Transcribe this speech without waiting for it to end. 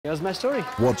Here's my story.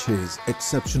 Watch his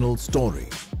exceptional story,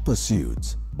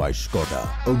 Pursuits by Skoda,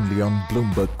 only on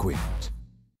Bloomberg Quint.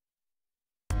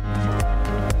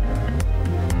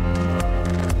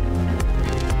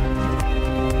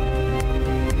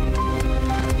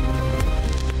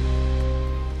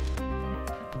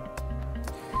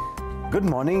 Good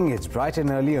morning, it's bright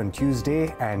and early on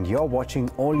Tuesday and you're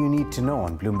watching All You Need to Know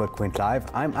on Bloomberg Quint Live.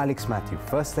 I'm Alex Matthew.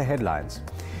 First, the headlines.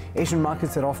 Asian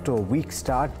markets are off to a weak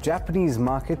start. Japanese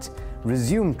markets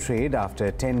resume trade after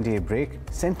a 10-day break.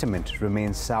 Sentiment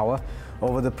remains sour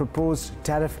over the proposed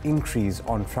tariff increase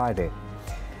on Friday.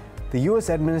 The US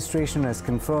administration has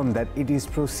confirmed that it is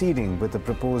proceeding with the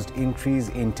proposed increase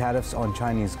in tariffs on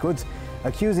Chinese goods,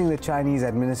 accusing the Chinese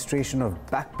administration of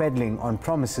backpedaling on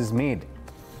promises made.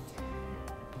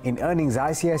 In earnings,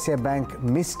 ICICI Bank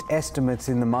missed estimates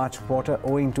in the March quarter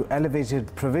owing to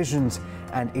elevated provisions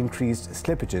and increased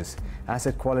slippages.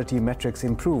 Asset quality metrics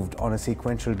improved on a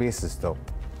sequential basis, though.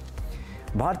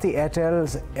 Bharti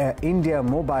Airtel's India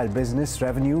mobile business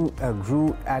revenue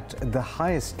grew at the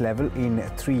highest level in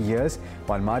 3 years,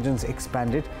 while margins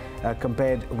expanded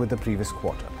compared with the previous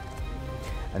quarter.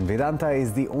 And Vedanta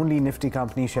is the only Nifty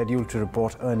company scheduled to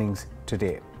report earnings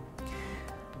today.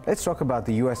 Let's talk about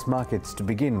the US markets to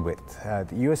begin with.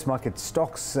 The US market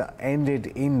stocks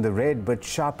ended in the red but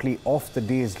sharply off the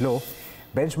day's low.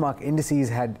 Benchmark indices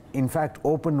had in fact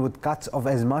opened with cuts of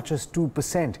as much as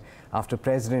 2% after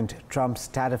President Trump's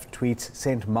tariff tweets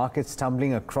sent markets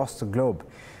tumbling across the globe.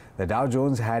 The Dow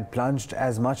Jones had plunged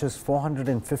as much as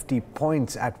 450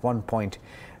 points at one point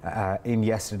in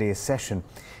yesterday's session.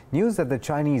 News that the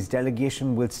Chinese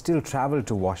delegation will still travel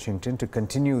to Washington to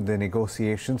continue the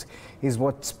negotiations is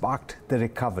what sparked the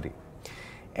recovery.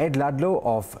 Ed Ludlow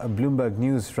of Bloomberg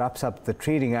News wraps up the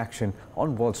trading action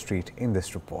on Wall Street in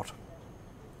this report.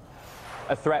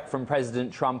 A threat from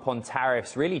President Trump on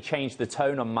tariffs really changed the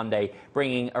tone on Monday,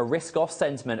 bringing a risk-off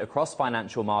sentiment across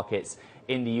financial markets.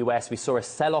 In the US, we saw a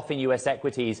sell-off in US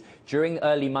equities during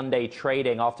early Monday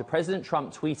trading after President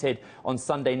Trump tweeted on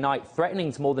Sunday night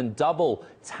threatening to more than double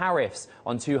tariffs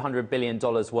on $200 billion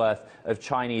worth of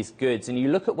Chinese goods. And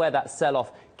you look at where that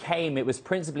sell-off came, it was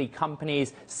principally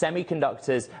companies,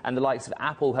 semiconductors and the likes of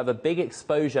Apple have a big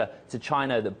exposure to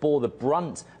China that bore the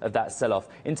brunt of that sell-off.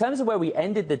 In terms of where we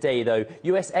ended the day, though,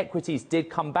 US equities did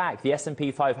come back. The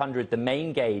S&P 500, the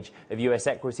main gauge of US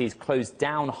equities, closed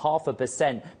down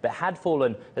 0.5%, but had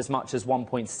fallen as much as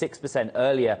 1.6%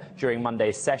 earlier during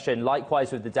Monday's session.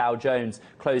 Likewise with the Dow Jones,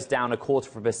 closed down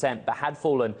 0.25%, but had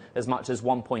fallen as much as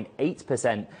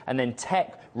 1.8%. And then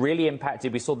tech really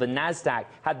impacted. We saw the Nasdaq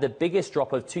had the biggest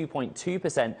drop of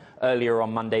 2.2% earlier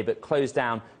on Monday, but closed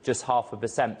down just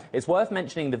 0.5%. It's worth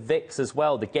mentioning the VIX as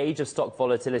well. The gauge of stock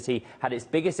volatility had its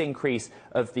biggest increase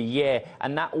of the year,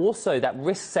 and that also, that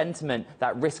risk sentiment,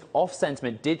 that risk-off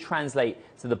sentiment did translate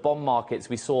to the bond markets.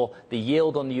 We saw the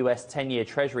yield on the US 10-year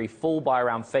Treasury fall by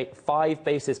around 5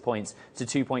 basis points to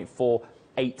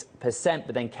 2.48%,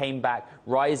 but then came back,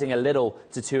 rising a little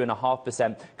to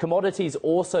 2.5%. Commodities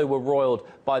also were roiled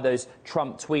by those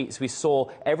Trump tweets. We saw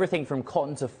everything from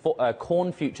cotton to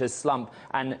corn futures slump,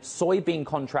 and soybean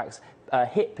contracts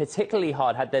hit particularly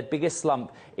hard, had their biggest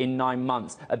slump in 9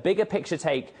 months. A bigger picture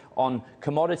take on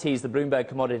commodities, the Bloomberg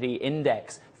Commodity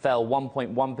Index fell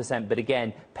 1.1%, but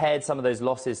again, paired some of those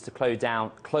losses to close down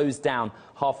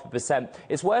 0.5%.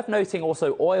 It's worth noting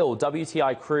also oil,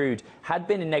 WTI crude, had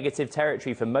been in negative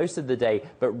territory for most of the day,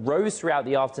 but rose throughout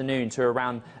the afternoon to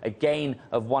around a gain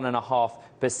of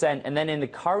 1.5%. And then in the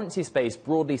currency space,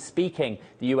 broadly speaking,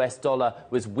 the US dollar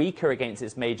was weaker against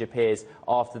its major peers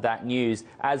after that news.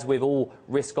 As with all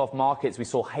risk-off markets, we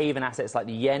saw haven assets like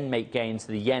the yen make gains,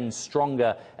 the yen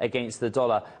stronger against the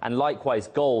dollar, and likewise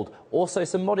gold. Also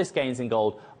some modest gains in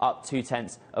gold, up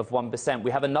 0.2%.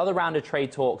 We have another round of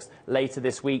trade talks later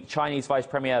this week. Chinese Vice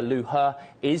Premier Liu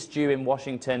He is due in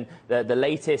Washington. The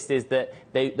latest is that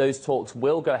those talks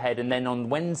will go ahead, and then on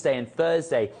Wednesday and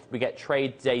Thursday we get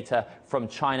trade data from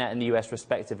China and the US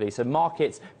respectively. So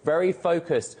markets very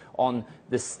focused on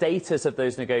the status of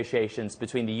those negotiations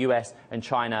between the US and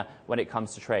China when it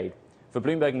comes to trade. For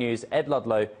Bloomberg News, Ed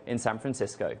Ludlow in San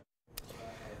Francisco.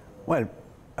 Well,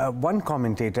 one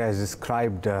commentator has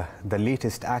described the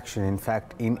latest action, in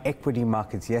fact, in equity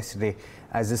markets yesterday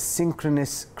as a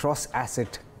synchronous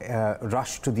cross-asset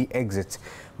rush to the exits.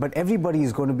 But everybody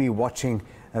is going to be watching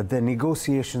the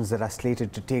negotiations that are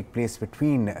slated to take place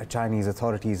between Chinese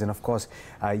authorities and, of course,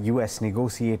 US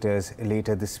negotiators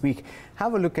later this week.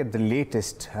 Have a look at the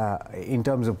latest in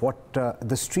terms of what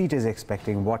the street is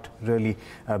expecting, what really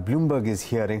Bloomberg is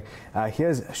hearing.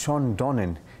 Here's Sean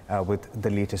Donnan with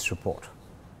the latest report.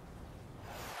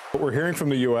 What we're hearing from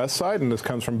the U.S. side, and this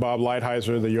comes from Bob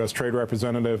Lighthizer, the U.S. Trade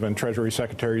Representative, and Treasury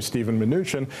Secretary Steven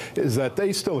Mnuchin, is that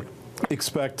they still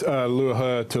expect Liu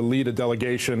He to lead a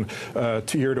delegation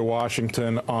here to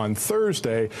Washington on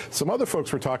Thursday. Some other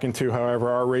folks we're talking to, however,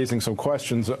 are raising some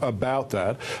questions about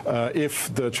that.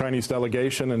 If the Chinese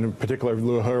delegation, and in particular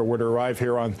Liu He, were to arrive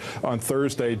here on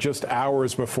Thursday, just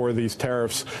hours before these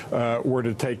tariffs were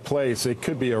to take place, it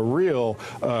could be a real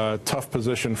tough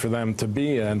position for them to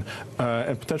be in,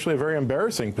 and potentially a very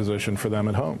embarrassing position for them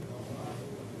at home.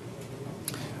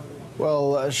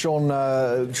 Well, Sean,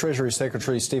 Treasury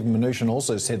Secretary Steven Mnuchin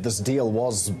also said this deal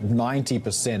was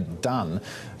 90% done.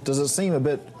 Does it seem a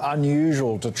bit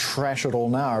unusual to trash it all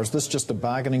now, or is this just a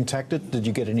bargaining tactic? Did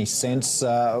you get any sense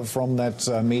from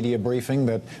that media briefing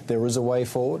that there is a way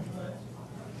forward?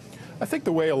 I think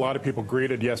the way a lot of people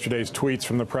greeted yesterday's tweets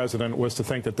from the president was to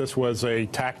think that this was a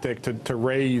tactic to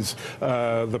raise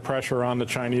the pressure on the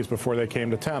Chinese before they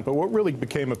came to town. But what really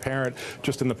became apparent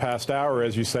just in the past hour,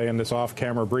 as you say, in this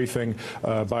off-camera briefing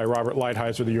by Robert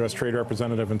Lighthizer, the U.S. Trade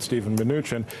Representative, and Steven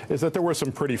Mnuchin, is that there were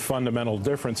some pretty fundamental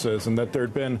differences, and that there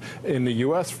had been, in the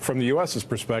U.S., from the U.S.'s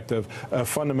perspective, a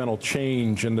fundamental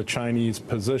change in the Chinese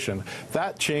position.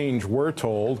 That change, we're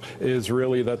told, is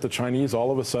really that the Chinese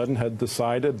all of a sudden had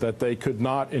decided that they could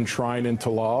not enshrine into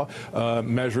law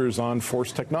measures on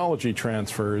forced technology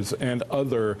transfers and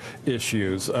other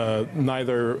issues.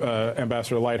 Neither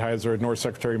Ambassador Lighthizer nor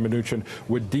Secretary Mnuchin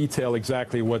would detail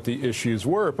exactly what the issues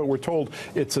were, but we're told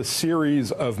it's a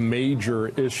series of major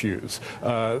issues.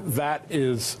 That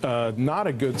is not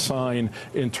a good sign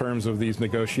in terms of these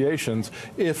negotiations.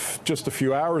 If just a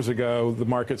few hours ago the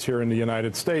markets here in the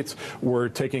United States were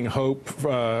taking hope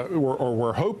or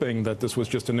were hoping that this was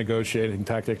just a negotiating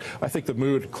tactic, I think the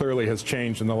mood clearly has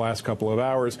changed in the last couple of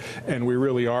hours, and we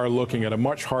really are looking at a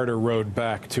much harder road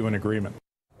back to an agreement.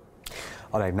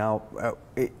 All right, now,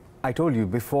 I told you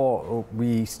before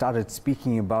we started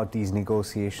speaking about these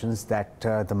negotiations that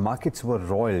the markets were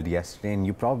roiled yesterday, and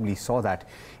you probably saw that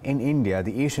in India.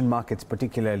 The Asian markets,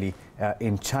 particularly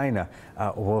in China,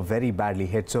 were very badly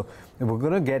hit. So we're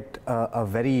going to get a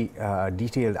very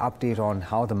detailed update on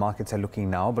how the markets are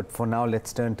looking now. But for now,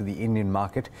 let's turn to the Indian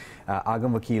market.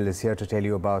 Agam Vakil is here to tell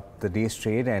you about the day's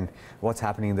trade and what's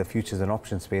happening in the futures and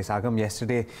options space. Agam,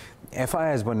 yesterday,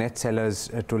 FIIs were net sellers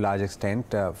to a large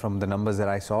extent. From the numbers that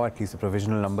I saw, at least the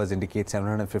provisional numbers indicate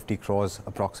 750 crores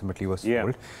approximately was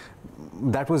sold.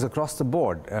 That was across the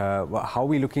board. How are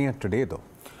we looking at today, though?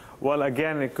 Well,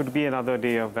 again, it could be another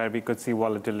day of where we could see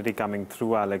volatility coming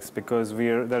through, Alex, because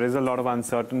there is a lot of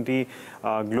uncertainty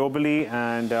globally,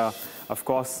 and of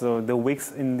course, the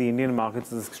VIX in the Indian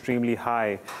markets is extremely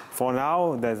high. For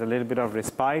now, there's a little bit of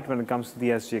respite when it comes to the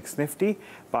SGX Nifty,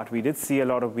 but we did see a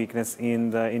lot of weakness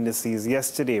in the indices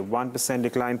yesterday. 1%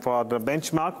 decline for the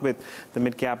benchmark, with the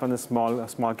mid-cap and the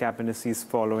small cap indices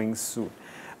following suit.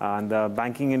 And the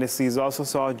banking indices also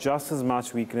saw just as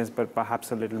much weakness, but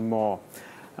perhaps a little more.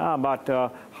 But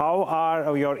how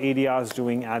are your ADRs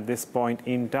doing at this point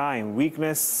in time?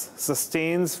 Weakness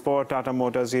sustains for Tata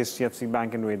Motors, ICICI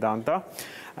Bank, and Vedanta.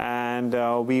 And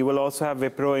we will also have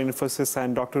Wipro, Infosys,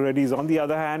 and Dr. Reddy's on the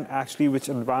other hand, actually, which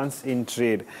advance in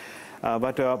trade.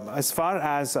 But as far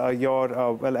as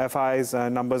your FI's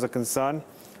numbers are concerned,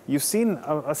 you've seen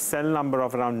a sell number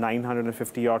of around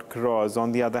 950 odd crores.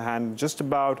 On the other hand, just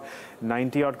about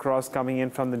 90 odd crores coming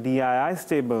in from the DII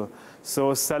stable.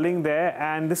 So selling there,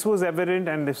 and this was evident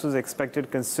and this was expected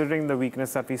considering the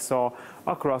weakness that we saw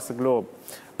across the globe.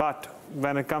 But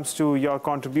when it comes to your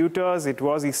contributors, it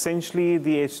was essentially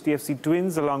the HDFC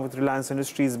Twins along with Reliance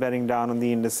Industries bearing down on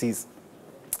the indices.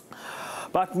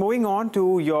 But moving on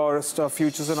to your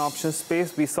futures and options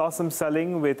space, we saw some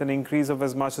selling with an increase of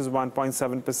as much as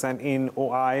 1.7% in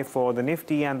OI for the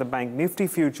Nifty, and the Bank Nifty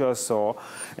futures saw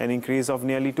an increase of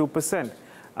nearly 2%.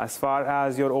 As far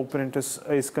as your open interest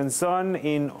is concerned,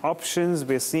 in options,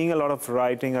 we're seeing a lot of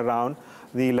writing around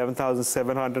the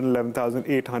 11,700,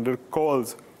 11,800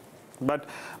 calls. But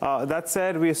that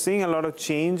said, we're seeing a lot of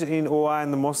change in OI,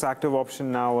 and the most active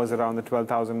option now was around the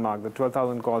 12,000 mark, the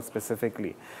 12,000 calls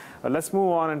specifically. Let's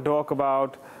move on and talk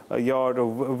about your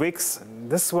VIX.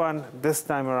 This one, this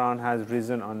time around, has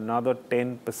risen another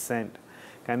 10%.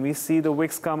 Can we see the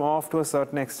VIX come off to a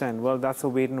certain extent? Well, that's a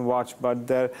wait and watch,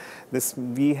 but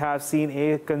we have seen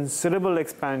a considerable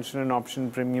expansion in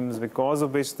option premiums, because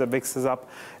of which the VIX is up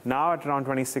now at around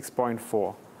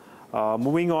 26.4.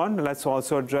 Moving on, let's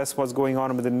also address what's going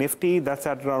on with the Nifty. That's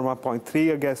at around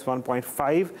 1.3, I guess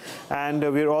 1.5. And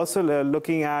we're also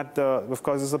looking at, of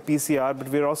course, it's a PCR, but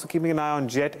we're also keeping an eye on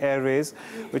Jet Airways,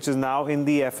 which is now in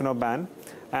the F&O ban.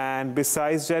 And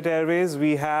besides Jet Airways,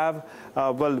 we have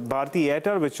Bharti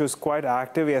Airtel, which was quite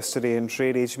active yesterday in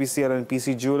trade, HBCL and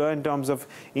PC Jeweler in terms of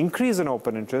increase in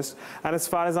open interest. And as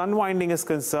far as unwinding is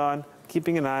concerned,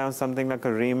 keeping an eye on something like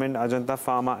a Raymond, Ajanta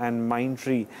Pharma and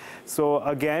Mindtree. So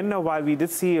again, while we did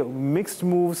see mixed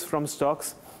moves from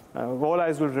stocks, all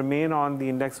eyes will remain on the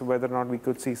index, whether or not we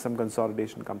could see some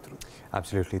consolidation come through.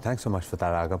 Absolutely. Thanks so much for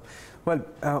that, Agam.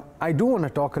 Well, I do want to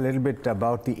talk a little bit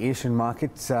about the Asian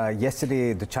markets.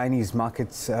 Yesterday, the Chinese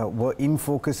markets were in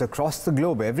focus across the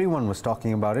globe. Everyone was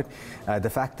talking about it. The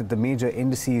fact that the major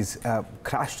indices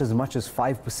crashed as much as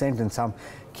 5% in some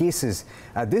cases.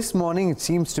 This morning, it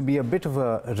seems to be a bit of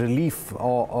a relief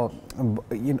or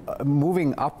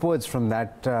moving upwards from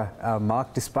that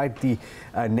mark, despite the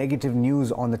negative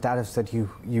news on the tariffs that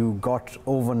you got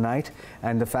overnight,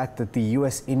 and the fact that the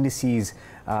US indices,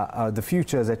 the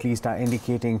futures at least, are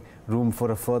indicating room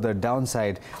for a further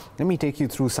downside. Let me take you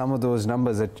through some of those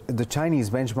numbers. The Chinese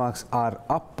benchmarks are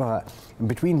up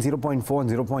between 0.4 and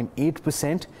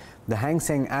 0.8%. The Hang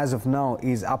Seng as of now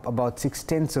is up about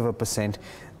 0.6%.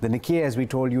 The Nikkei, as we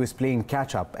told you, is playing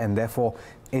catch up, and therefore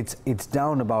it's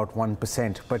down about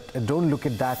 1%. But don't look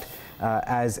at that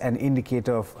as an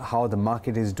indicator of how the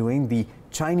market is doing. The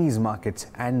Chinese markets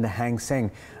and the Hang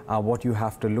Seng are what you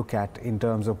have to look at in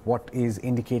terms of what is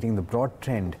indicating the broad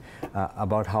trend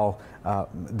about how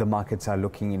the markets are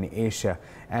looking in Asia.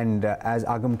 And as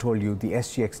Agam told you, the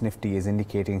SGX Nifty is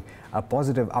indicating a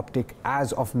positive uptick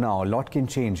as of now. A lot can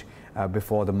change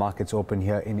before the markets open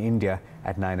here in India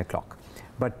at 9 o'clock.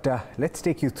 But let's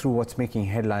take you through what's making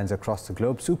headlines across the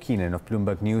globe. Sue Keenan of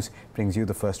Bloomberg News brings you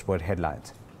the first word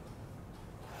headlines.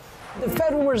 The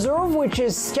Federal Reserve, which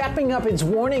is stepping up its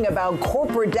warning about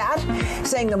corporate debt,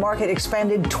 saying the market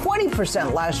expanded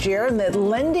 20% last year and that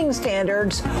lending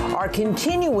standards are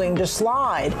continuing to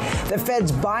slide. The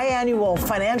Fed's biannual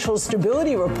financial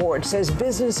stability report says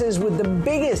businesses with the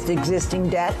biggest existing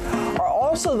debt are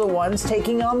also the ones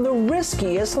taking on the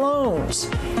riskiest loans.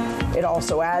 It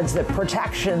also adds that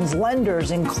protections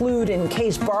lenders include in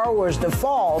case borrowers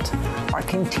default are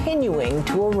continuing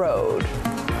to erode.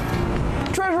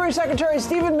 Treasury Secretary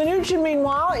Steven Mnuchin,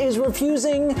 meanwhile, is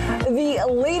refusing the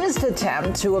latest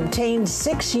attempt to obtain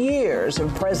 6 years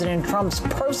of President Trump's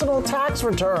personal tax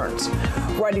returns.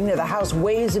 Writing to the House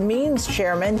Ways and Means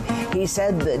chairman, he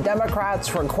said the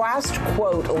Democrats' request,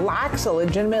 quote, lacks a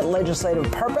legitimate legislative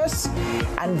purpose,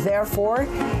 and therefore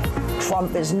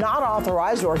Trump is not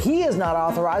authorized, or he is not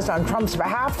authorized on Trump's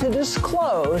behalf, to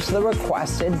disclose the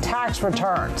requested tax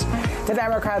returns. The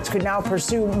Democrats could now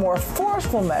pursue more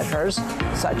forceful measures,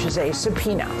 such as a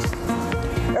subpoena.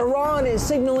 Iran is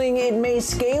signaling it may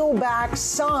scale back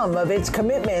some of its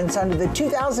commitments under the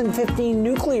 2015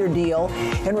 nuclear deal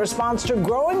in response to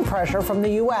growing pressure from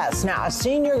the U.S. Now, a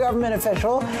senior government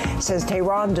official says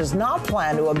Tehran does not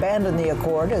plan to abandon the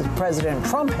accord, as President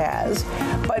Trump has,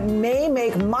 but may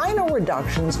make minor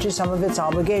reductions to some of its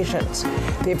obligations.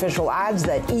 The official adds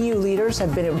that EU leaders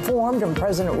have been informed, and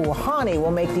President Rouhani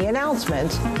will make the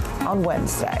announcement on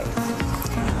Wednesday.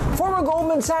 Former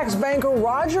Goldman Sachs banker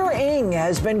Roger Ng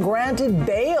has been granted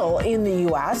bail in the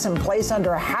U.S. and placed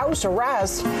under house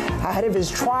arrest ahead of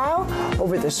his trial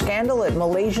over the scandal at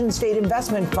Malaysian State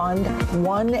Investment Fund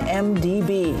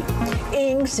 1MDB.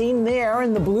 Ng, seen there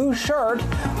in the blue shirt,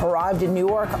 arrived in New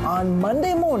York on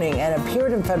Monday morning and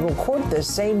appeared in federal court this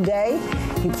same day.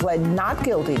 He pled not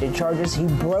guilty to charges he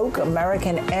broke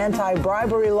American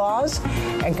anti-bribery laws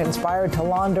and conspired to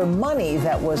launder money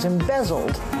that was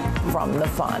embezzled from the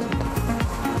fund.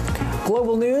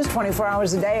 Global news 24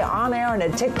 hours a day, on air and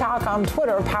at TikTok, on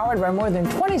Twitter, powered by more than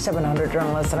 2,700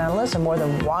 journalists and analysts in more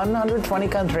than 120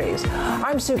 countries.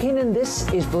 I'm Sue Keenan. This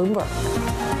is Bloomberg.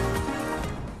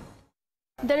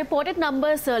 The reported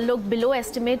numbers look below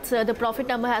estimates. The profit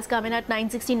number has come in at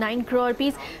 969 crore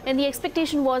rupees, and the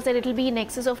expectation was that it will be in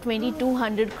excess of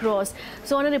 2,200 crores.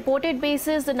 So on a reported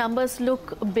basis, the numbers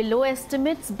look below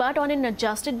estimates, but on an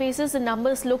adjusted basis, the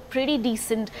numbers look pretty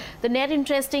decent. The net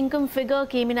interest income figure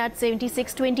came in at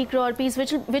 7620 crore rupees,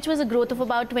 which was a growth of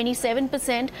about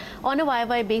 27% on a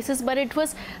YY basis, but it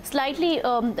was slightly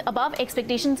above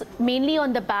expectations, mainly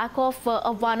on the back of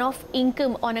a one-off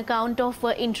income on account of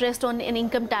interest on an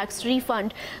income tax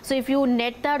refund. So if you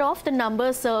net that off, the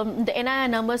numbers, the NII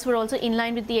numbers were also in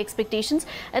line with the expectations,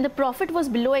 and the profit was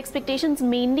below expectations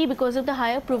mainly because of the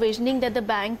higher provisioning that the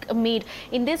bank made.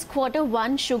 In this quarter,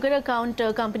 one sugar account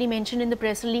company mentioned in the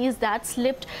press release that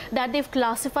slipped, that they've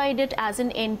classified it as an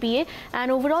NPA,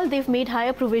 and overall they've made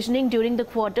higher provisioning during the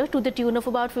quarter to the tune of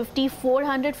about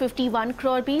 5,451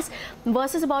 crore rupees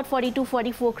versus about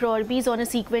 4244 crore rupees on a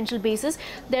sequential basis.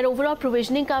 Their overall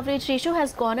provisioning coverage ratio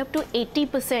has gone up to 80%.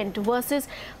 50% versus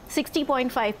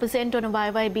 60.5% on a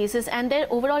YY basis, and their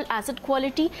overall asset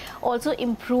quality also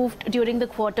improved during the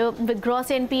quarter, with gross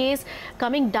NPAs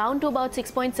coming down to about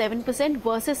 6.7%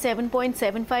 versus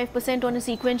 7.75% on a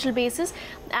sequential basis,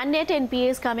 and net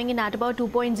NPAs coming in at about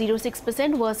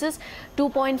 2.06% versus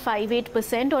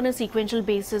 2.58% on a sequential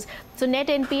basis. So net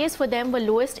NPAs for them were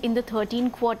lowest in the 13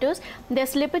 quarters. Their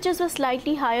slippages were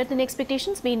slightly higher than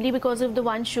expectations, mainly because of the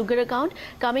one sugar account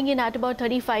coming in at about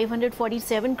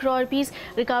 3,547 crore rupees.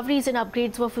 Recoveries and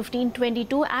upgrades were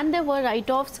 1,522, and there were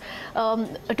write-offs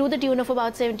to the tune of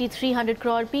about 7,300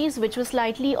 crore rupees, which was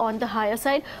slightly on the higher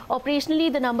side.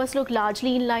 Operationally, the numbers look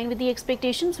largely in line with the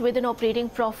expectations, with an operating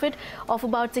profit of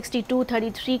about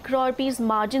 6,233 crore rupees.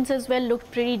 Margins as well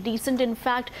looked pretty decent. In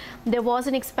fact, there was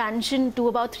an expansion to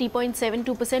about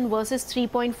 3.72% versus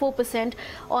 3.4%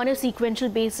 on a sequential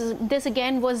basis. This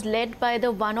again was led by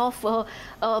the one-off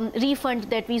refund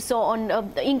that we saw on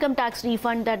the income tax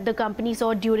refund that the company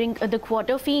saw during the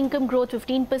quarter. Fee income growth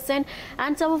 15%,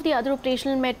 and some of the other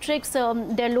operational metrics,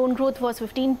 their loan growth was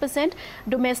 15%,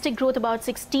 domestic growth about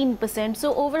 16%.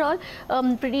 So overall,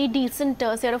 pretty decent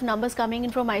set of numbers coming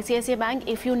in from ICICI Bank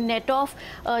if you net off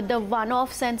the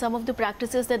one-offs and some of the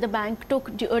practices that the bank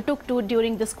took to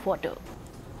during this quarter.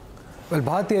 Well,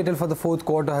 Bharti Airtel for the fourth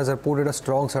quarter has reported a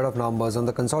strong set of numbers. On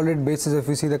the consolidated basis, if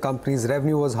we see, the company's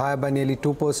revenue was higher by nearly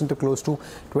 2% to close to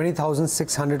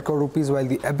 20,600 crore rupees, while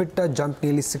the EBITDA jumped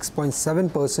nearly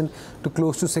 6.7% to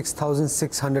close to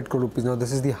 6,600 crore rupees. Now,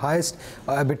 this is the highest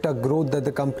EBITDA growth that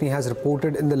the company has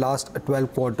reported in the last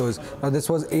 12 quarters. Now, this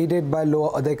was aided by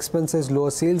lower other expenses,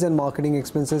 lower sales and marketing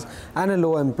expenses, and a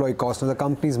lower employee cost. Now, the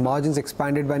company's margins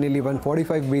expanded by nearly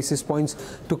 145 basis points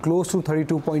to close to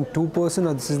 32.2%.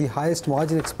 Now, this is the highest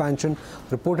margin expansion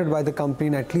reported by the company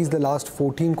in at least the last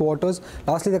 14 quarters.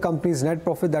 Lastly, the company's net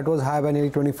profit, that was higher by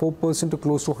nearly 24% to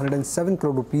close to 107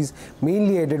 crore rupees,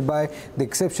 mainly aided by the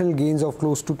exceptional gains of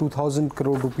close to 2,000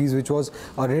 crore rupees, which was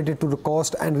related to the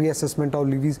cost and reassessment of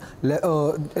levies,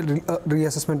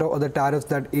 reassessment of other tariffs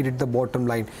that aided the bottom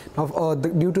line. Now,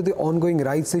 due to the ongoing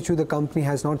rights issue, the company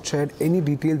has not shared any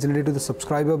details related to the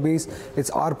subscriber base, its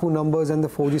ARPU numbers, and the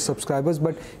 4G subscribers.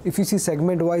 But if you see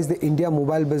segment-wise, the India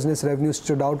mobile business revenue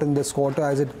stood out in this quarter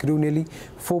as it grew nearly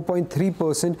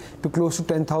 4.3% to close to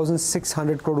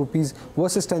 10,600 crore rupees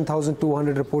versus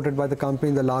 10,200 reported by the company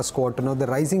in the last quarter. Now, the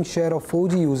rising share of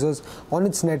 4G users on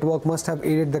its network must have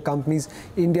aided the company's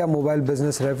India mobile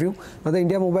business revenue. Now, the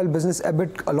India mobile business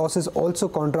EBIT losses also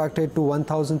contracted to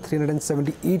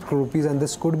 1,378 crore rupees, and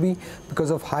this could be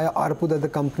because of higher ARPU that the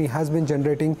company has been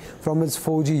generating from its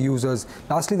 4G users.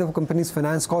 Lastly, the company's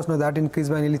finance cost, now that increased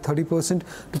by nearly 30%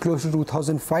 to close to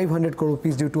 2,500 crore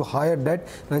rupees due to higher debt.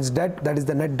 Now, its debt, that is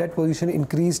the net debt position,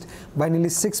 increased by nearly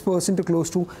 6% to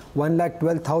close to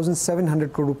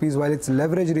 1,12,700 crore rupees, while its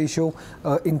leverage ratio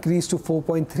increased to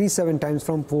 4.37 times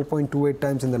from 4.28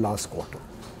 times in the last quarter.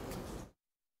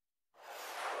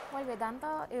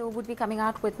 Vedanta would be coming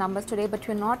out with numbers today, but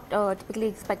we're not typically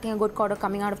expecting a good quarter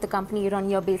coming out of the company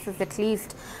year-on-year basis at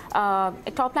least.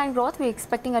 Top line growth, we're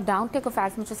expecting a downtick of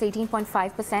as much as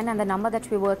 18.5%, and the number that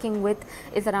we're working with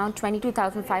is around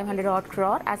 22,500 odd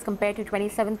crore as compared to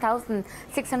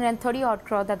 27,630 odd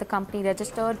crore that the company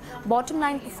registered. Bottom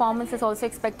line performance is also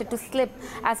expected to slip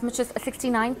as much as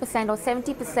 69% or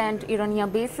 70% year-on-year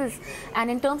basis, and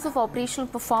in terms of operational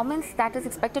performance, that is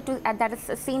expected to that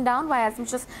is seen down by as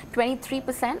much as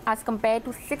 23% as compared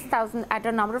to 6,000 at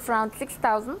a number of around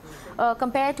 6,000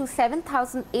 compared to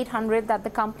 7,800 that the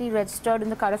company registered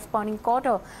in the corresponding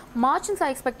quarter. Margins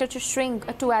are expected to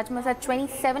shrink to as much as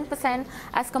 27%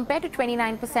 as compared to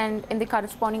 29% in the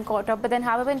corresponding quarter. But then,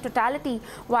 however, in totality,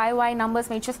 YY numbers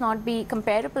may just not be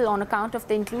comparable on account of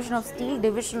the inclusion of steel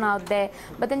division out there.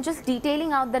 But then just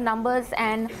detailing out the numbers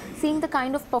and seeing the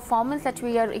kind of performance that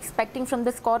we are expecting from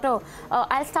this quarter,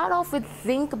 I'll start off with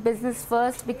zinc business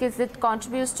first, because it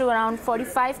contributes to around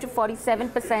 45 to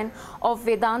 47% of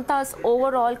Vedanta's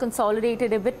overall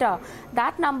consolidated EBITDA.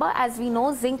 That number, as we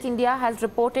know, Zinc India has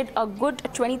reported a good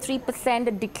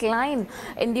 23% decline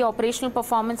in the operational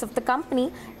performance of the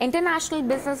company. International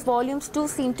business volumes too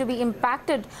seem to be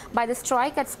impacted by the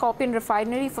strike at Scorpion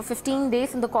Refinery for 15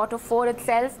 days in the quarter 4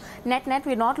 itself. Net,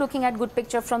 we're not looking at good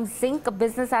picture from zinc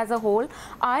business as a whole.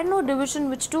 Iron ore division,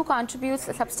 which too contributes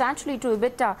substantially to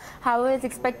EBITDA, however, is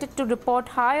expected to report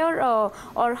higher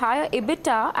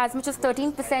EBITDA, as much as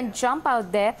 13% jump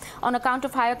out there on account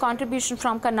of higher contribution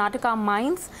from Karnataka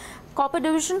mines. Copper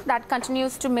division that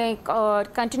continues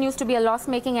to be a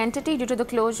loss-making entity due to the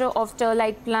closure of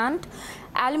Sterlite plant.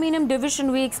 Aluminium division,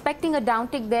 we're expecting a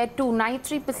downtick there too,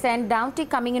 93% downtick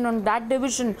coming in on that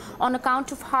division on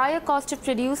account of higher cost to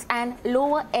produce and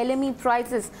lower LME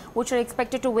prices, which are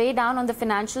expected to weigh down on the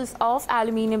financials of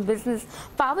aluminium business.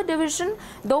 Power division,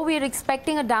 though we are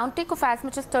expecting a downtick of as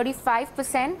much as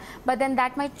 35%, but then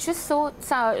that might just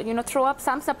throw up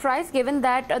some surprise, given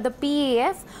that the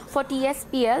PAF for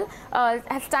TSPL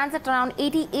stands at around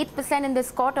 88% in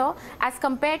this quarter as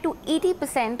compared to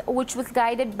 80%, which was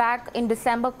guided back in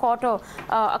December quarter,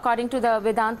 according to the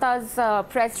Vedanta's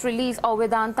press release or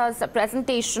Vedanta's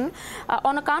presentation.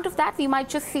 On account of that, we might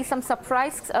just see some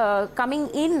surprise coming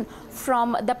in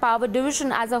from the power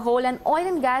division as a whole, and oil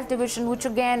and gas division, which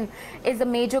again is a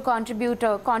major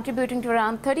contributor, contributing to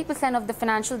around 30% of the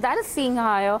financials. That is seeing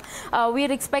higher. We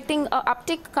are expecting an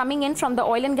uptick coming in from the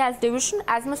oil and gas division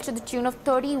as much to the tune of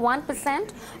 31%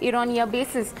 year-on-year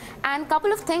basis. And a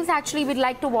couple of things actually we'd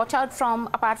like to watch out from,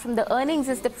 apart from the earnings,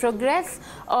 is the progress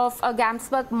of a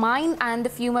Gamsberg mine and the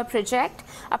Fumer project.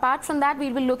 Apart from that,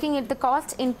 we'll be looking at the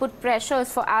cost input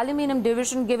pressures for aluminium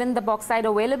division, given the bauxite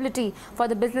availability for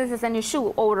the business is an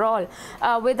issue overall.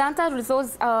 Vedanta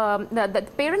resource, the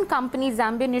parent company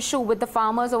Zambian issue with the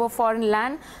farmers over foreign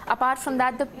land. Apart from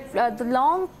that, the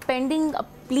long pending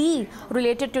plea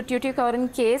related to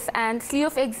Tuticorin case and slew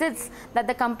of exits that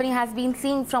the company has been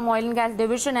seeing from oil and gas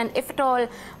division, and if at all,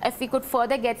 if we could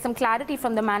further get some clarity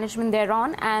from the management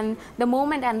thereon, and the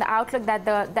movement and the outlook that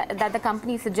the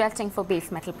company is suggesting for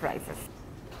base metal prices.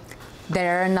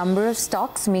 There are a number of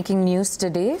stocks making news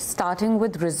today, starting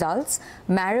with results.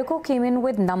 Marico came in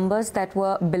with numbers that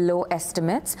were below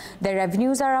estimates. Their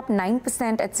revenues are up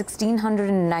 9% at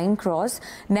 1,609 crores.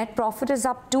 Net profit is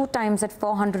up 2 times at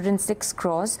 406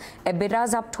 crores. EBITDA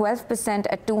is up 12%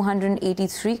 at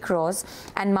 283 crores.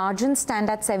 And margins stand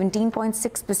at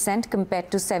 17.6%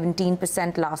 compared to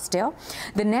 17% last year.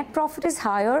 The net profit is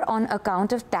higher on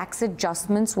account of tax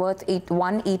adjustments worth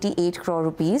 188 crore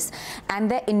rupees.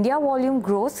 And the India volume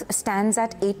growth stands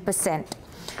at 8%.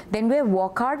 Then we have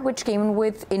Wockhardt, which came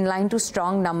in line to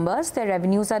strong numbers. Their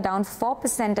revenues are down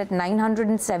 4% at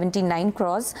 979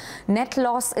 crores. Net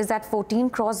loss is at 14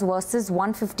 crores versus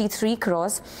 153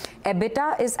 crores.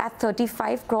 EBITDA is at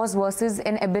 35 crores versus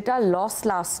an EBITDA loss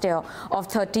last year of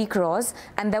 30 crores.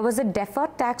 And there was a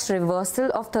deferred tax reversal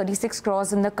of 36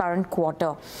 crores in the current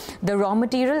quarter. The raw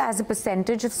material as a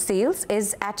percentage of sales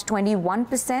is at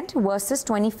 21% versus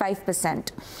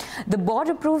 25%. The board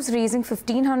approves raising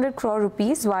 1,500 crore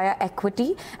rupees via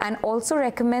equity and also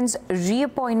recommends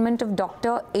reappointment of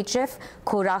Dr. H.F.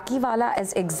 Khorakiwala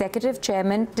as executive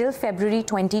chairman till February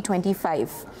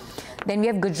 2025. Then we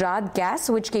have Gujarat Gas,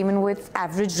 which came in with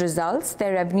average results.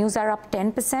 Their revenues are up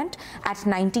 10% at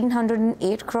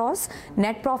 1,908 crores.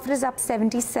 Net profit is up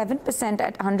 77%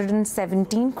 at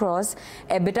 117 crores.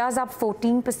 EBITDA is up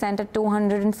 14% at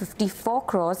 254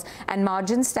 crores. And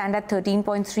margins stand at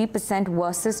 13.3%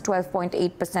 versus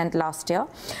 12.8% last year.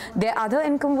 Their other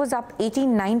income was up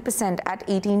 89% at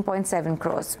 18.7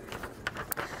 crores.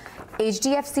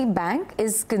 HDFC Bank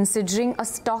is considering a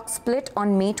stock split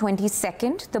on May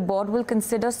 22nd. The board will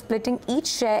consider splitting each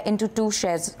share into 2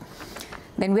 shares.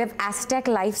 Then we have Aztec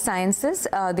Life Sciences.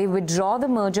 They withdraw the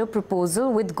merger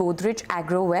proposal with Godrej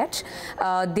Agrovet.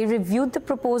 They reviewed the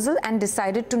proposal and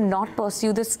decided to not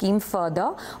pursue the scheme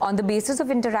further on the basis of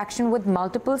interaction with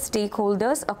multiple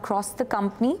stakeholders across the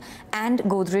company and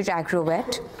Godrej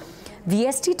Agrovet.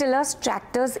 VST Tiller's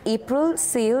tractors April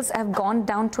sales have gone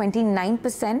down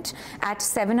 29% at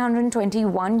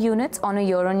 721 units on a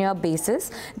year-on-year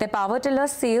basis. The power tiller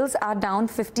sales are down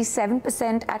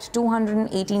 57% at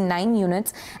 289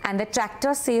 units, and the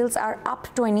tractor sales are up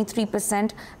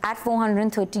 23% at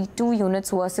 432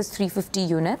 units versus 350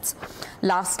 units.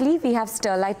 Lastly, we have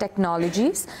Sterlite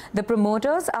Technologies. The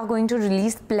promoters are going to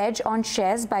release pledge on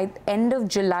shares by the end of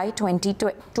July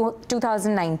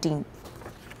 2019.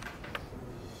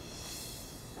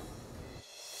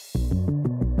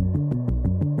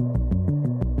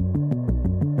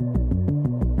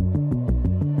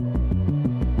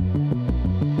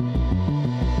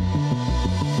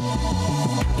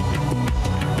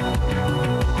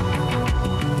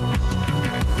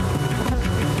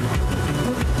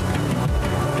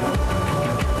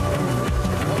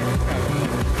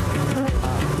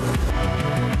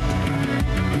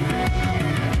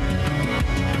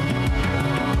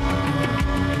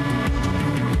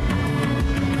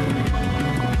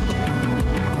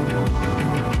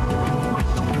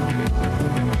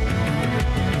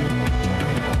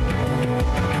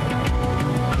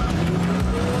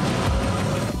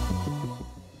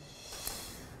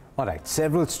 All right,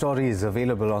 several stories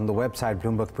available on the website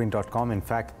bloombergquint.com. In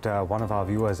fact, one of our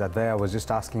viewers there was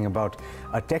just asking about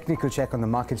a technical check on the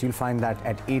markets. You'll find that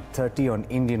at 8:30 on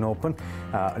Indian Open.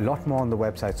 A lot more on the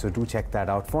website, so do check that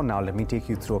out. For now, let me take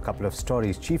you through a couple of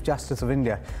stories. Chief Justice of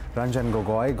India, Ranjan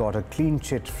Gogoi, got a clean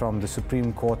chit from the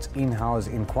Supreme Court's in-house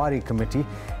inquiry committee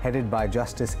headed by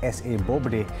Justice S.A.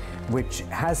 Bobde, which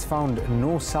has found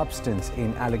no substance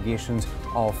in allegations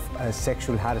of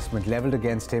sexual harassment leveled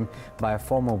against him by a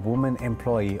former woman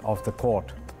employee of the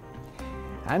court.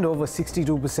 And over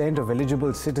 62% of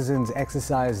eligible citizens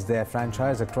exercised their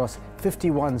franchise across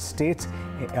 51 seats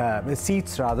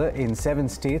in 7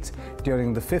 states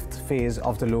during the 5th phase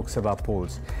of the Lok Sabha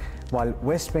polls. While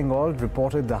West Bengal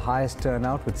reported the highest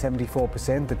turnout with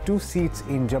 74%, the 2 seats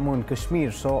in Jammu and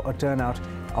Kashmir saw a turnout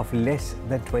of less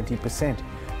than 20%.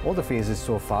 All the phases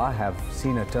so far have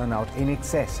seen a turnout in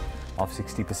excess of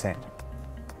 60%.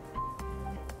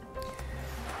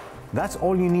 That's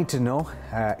all you need to know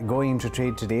going into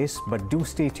trade today's, but do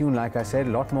stay tuned. Like I said, a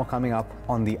lot more coming up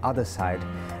on the other side.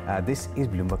 This is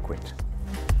Bloomberg Quint.